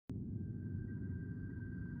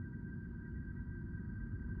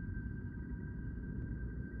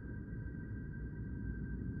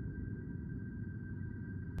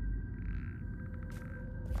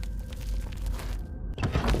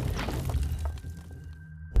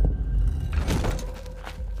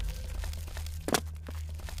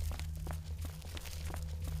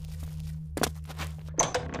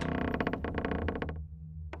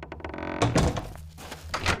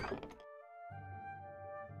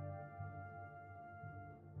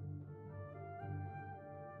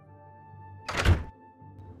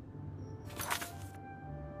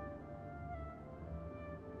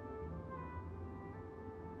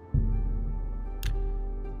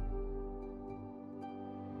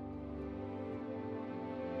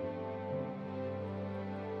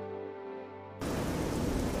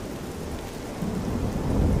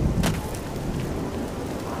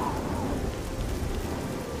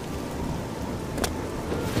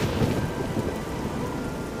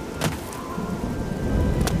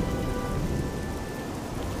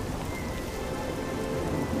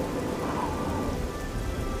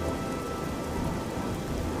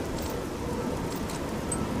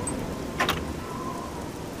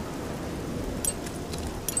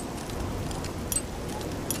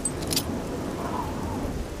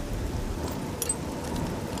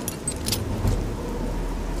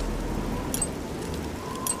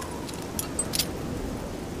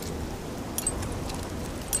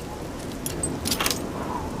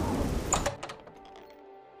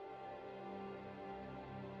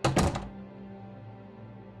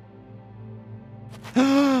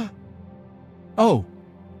Oh,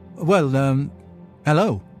 well,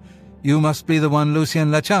 hello. You must be the one Lucien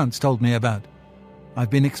Lachance told me about. I've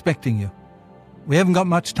been expecting you. We haven't got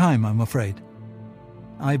much time, I'm afraid.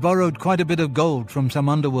 I borrowed quite a bit of gold from some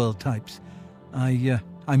underworld types. I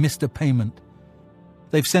missed a payment.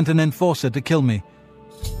 They've sent an enforcer to kill me.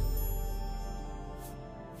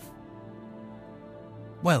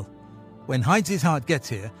 Well, when Hides' Heart gets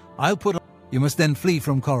here, I'll put on... You must then flee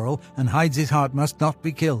from Coral, and Hides' Heart must not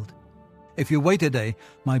be killed. If you wait a day,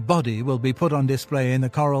 my body will be put on display in the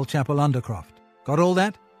Coral Chapel Undercroft. Got all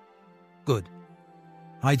that? Good.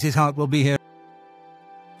 Hides' Heart will be here.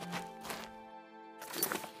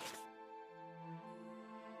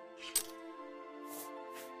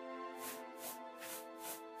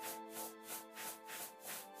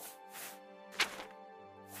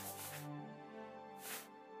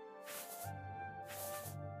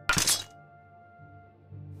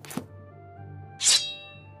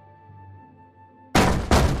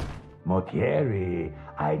 Motieri,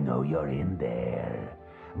 I know you're in there.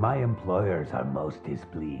 My employers are most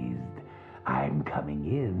displeased. I'm coming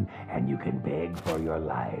in, and you can beg for your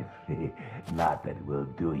life. Not that it will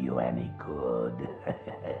do you any good.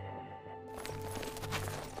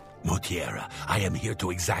 Motiera, I am here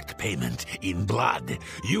to exact payment in blood.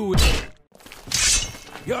 You're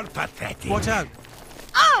pathetic. Watch out!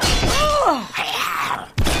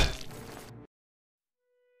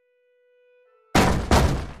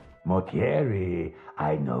 Motieri,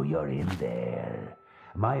 I know you're in there.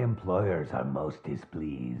 My employers are most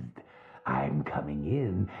displeased. I'm coming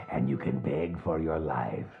in, and you can beg for your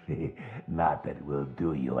life. Not that it will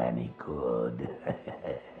do you any good.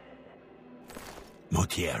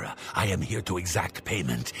 Motiera, I am here to exact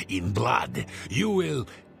payment in blood. You will...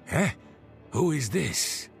 Huh? Who is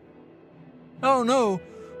this? Oh no!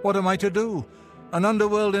 What am I to do? An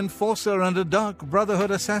underworld enforcer and a Dark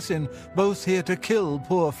Brotherhood assassin, both here to kill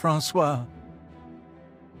poor Francois.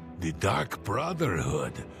 The Dark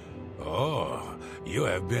Brotherhood? Oh, you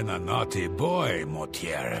have been a naughty boy,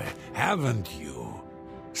 Motiera, haven't you?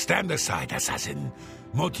 Stand aside, assassin.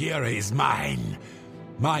 Motiera is mine.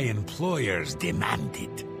 My employers demand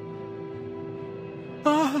it.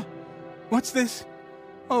 Ah! What's this?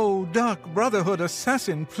 Oh, Dark Brotherhood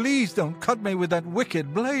assassin, please don't cut me with that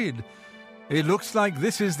wicked blade. It looks like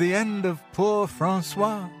this is the end of poor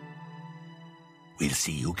Francois. We'll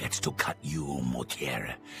see who gets to cut you,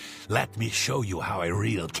 Motiera. Let me show you how a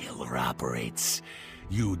real killer operates.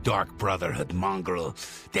 You Dark Brotherhood mongrel,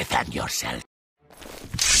 defend yourself.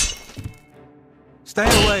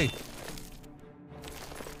 Stay away.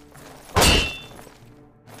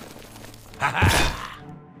 Ha-ha!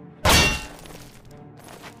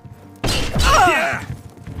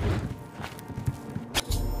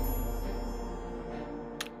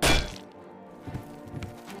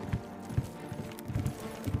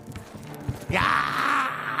 Yeah!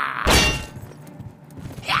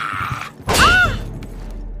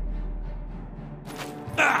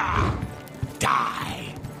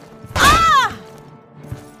 Die!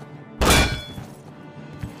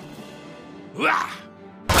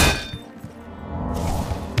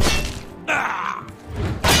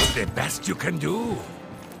 The best you can do.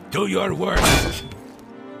 Do your worst.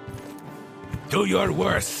 Do your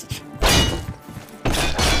worst.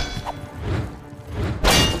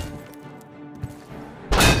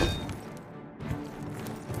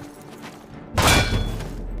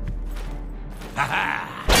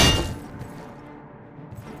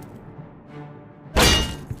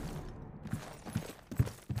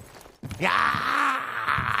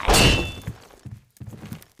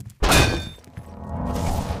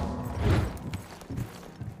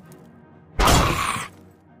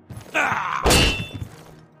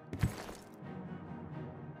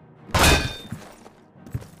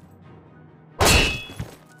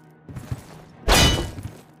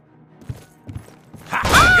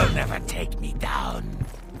 You'll never take me down.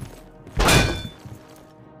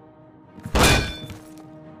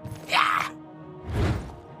 Yeah.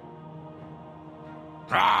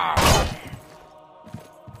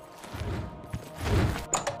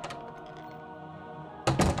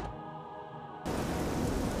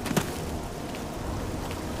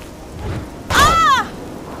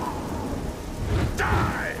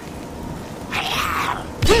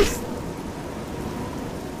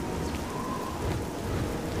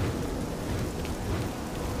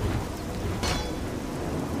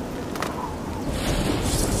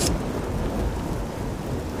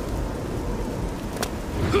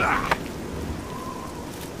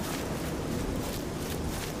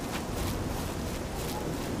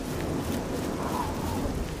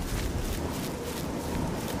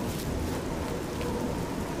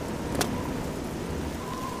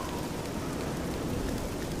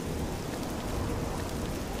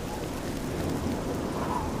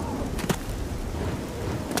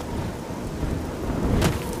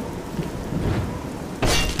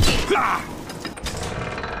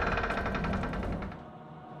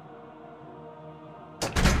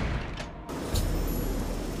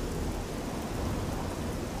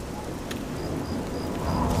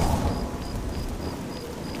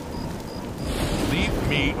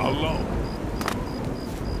 alone.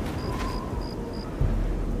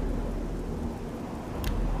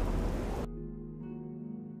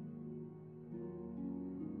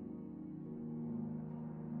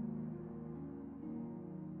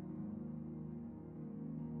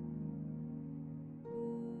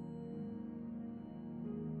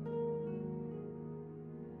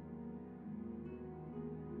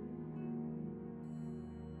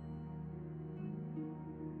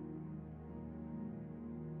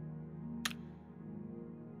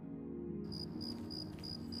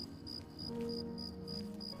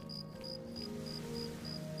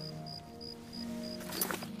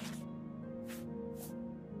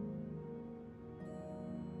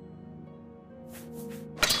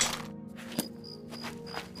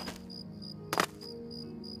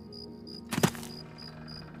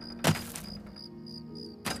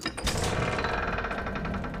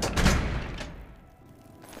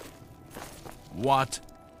 What?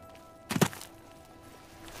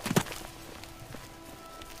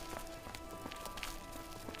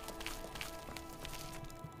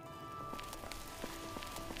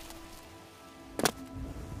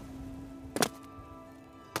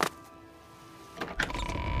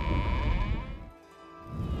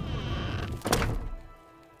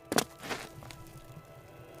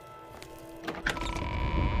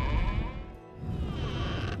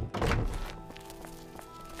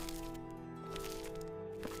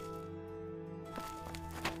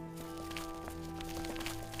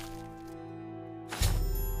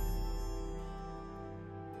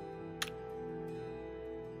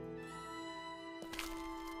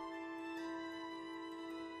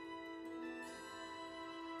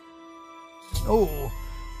 Oh,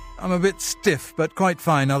 I'm a bit stiff, but quite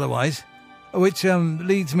fine otherwise. Which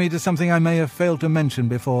leads me to something I may have failed to mention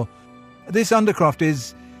before. This Undercroft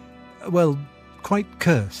is, well, quite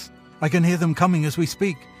cursed. I can hear them coming as we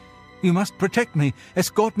speak. You must protect me,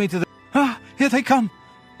 escort me to the... Ah, here they come!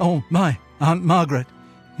 Oh, my, Aunt Margaret,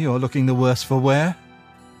 you're looking the worse for wear.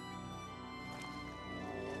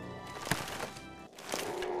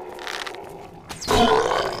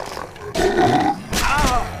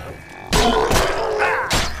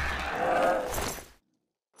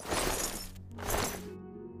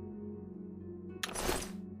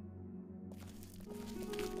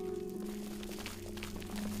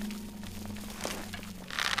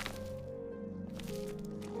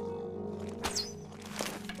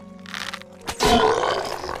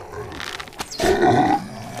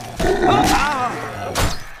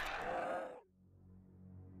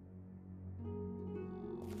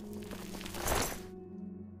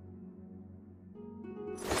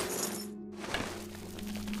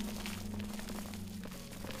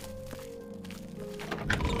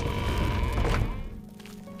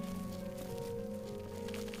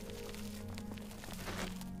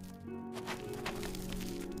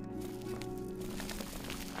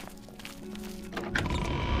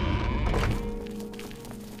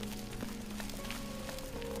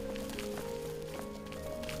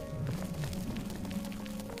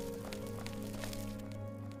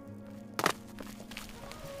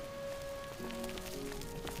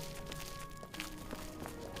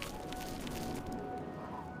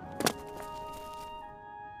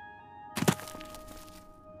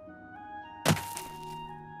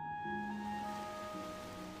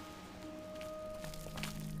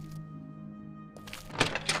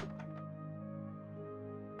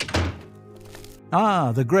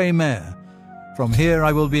 Ah, the Grey Mare. From here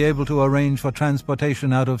I will be able to arrange for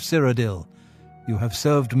transportation out of Cyrodiil. You have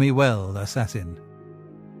served me well, assassin.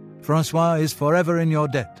 Francois is forever in your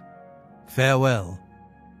debt. Farewell.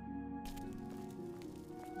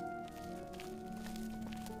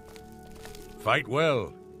 Fight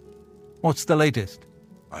well. What's the latest?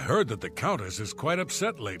 I heard that the Countess is quite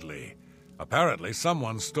upset lately. Apparently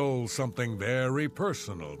someone stole something very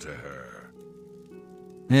personal to her.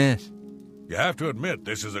 Yes. You have to admit,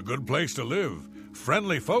 this is a good place to live.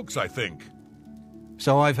 Friendly folks, I think.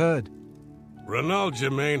 So I've heard. Renald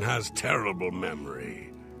Germain has terrible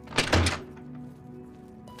memory.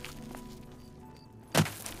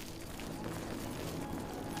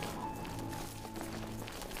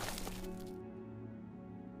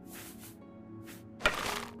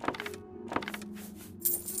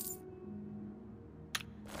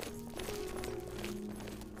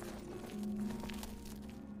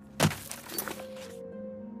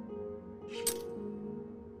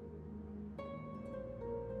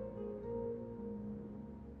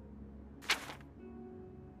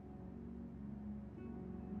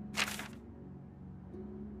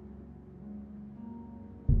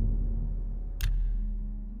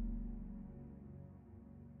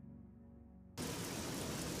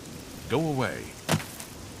 Go away.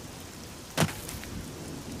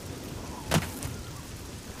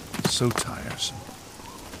 So tiresome.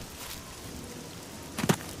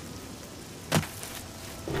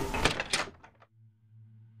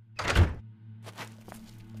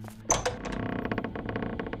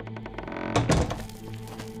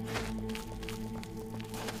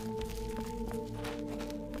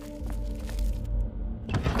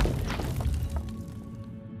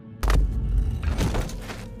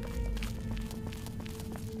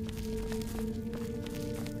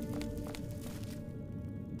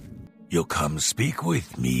 You come speak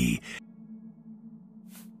with me.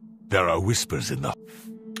 There are whispers in the...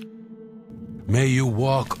 May you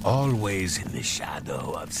walk always in the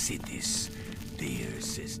shadow of cities, dear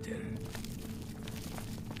sister.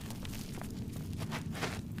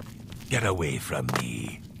 Get away from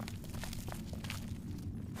me.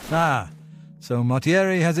 Ah, so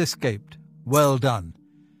Mortieri has escaped. Well done.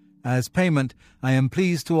 As payment, I am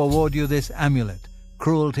pleased to award you this amulet,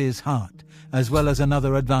 Cruelty's Heart, as well as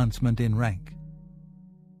another advancement in rank.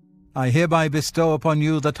 I hereby bestow upon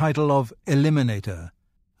you the title of Eliminator.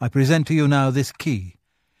 I present to you now this key.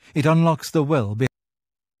 It unlocks the well behind.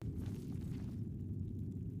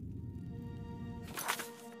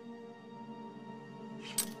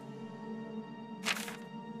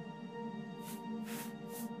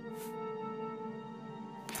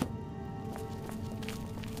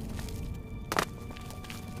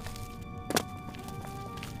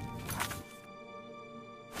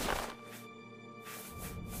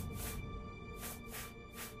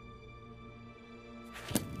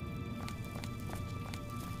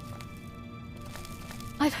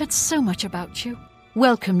 I've heard so much about you.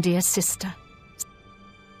 Welcome, dear sister.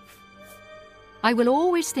 I will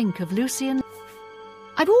always think of Lucian.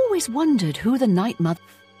 I've always wondered who the Night Mother...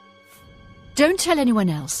 Don't tell anyone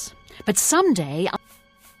else, but someday...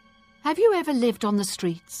 Have you ever lived on the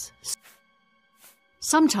streets?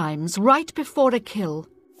 Sometimes, right before a kill.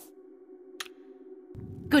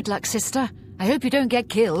 Good luck, sister. I hope you don't get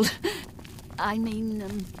killed. I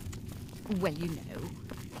mean, well, you know.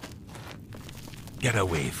 Get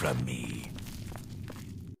away from me.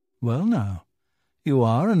 Well now, you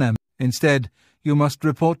are an Instead, you must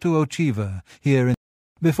report to Ochiva here in...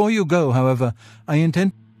 Before you go, however, I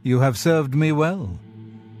intend... You have served me well.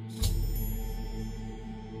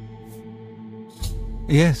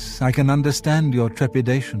 Yes, I can understand your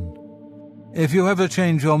trepidation. If you ever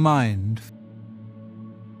change your mind...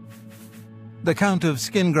 The Count of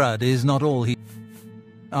Skingrad is not all he...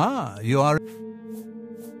 Ah, you are...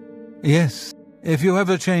 Yes, if you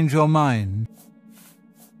ever change your mind...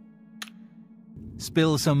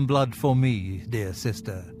 Spill some blood for me, dear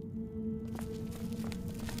sister.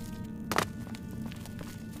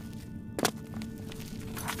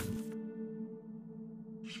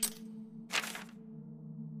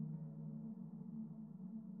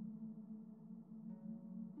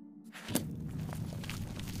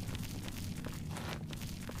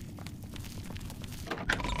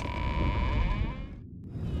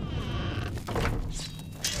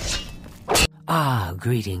 Ah,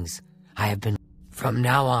 greetings. I have been... From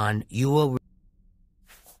now on, you will...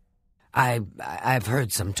 I've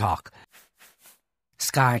heard some talk.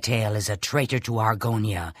 Scartail is a traitor to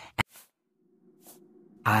Argonia.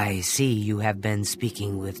 I see you have been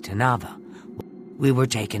speaking with Tanava. We were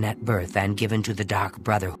taken at birth and given to the Dark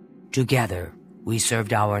Brotherhood. Together, we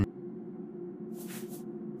served our...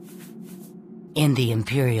 In the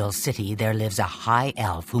Imperial City, there lives a high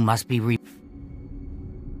elf who must be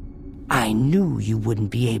I knew you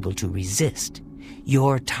wouldn't be able to resist.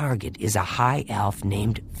 Your target is a high elf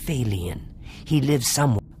named Phalion. He lives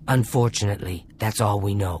somewhere. Unfortunately, that's all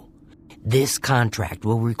we know. This contract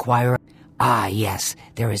will require... Ah, yes,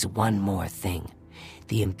 there is one more thing.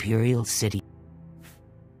 The Imperial City...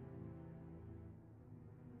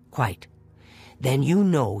 Quite. Then you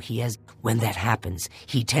know he has... When that happens,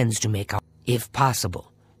 he tends to make out... If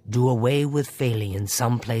possible, do away with Phalion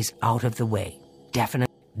someplace out of the way.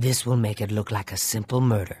 Definitely. This will make it look like a simple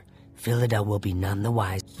murder. Philida will be none the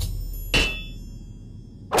wiser.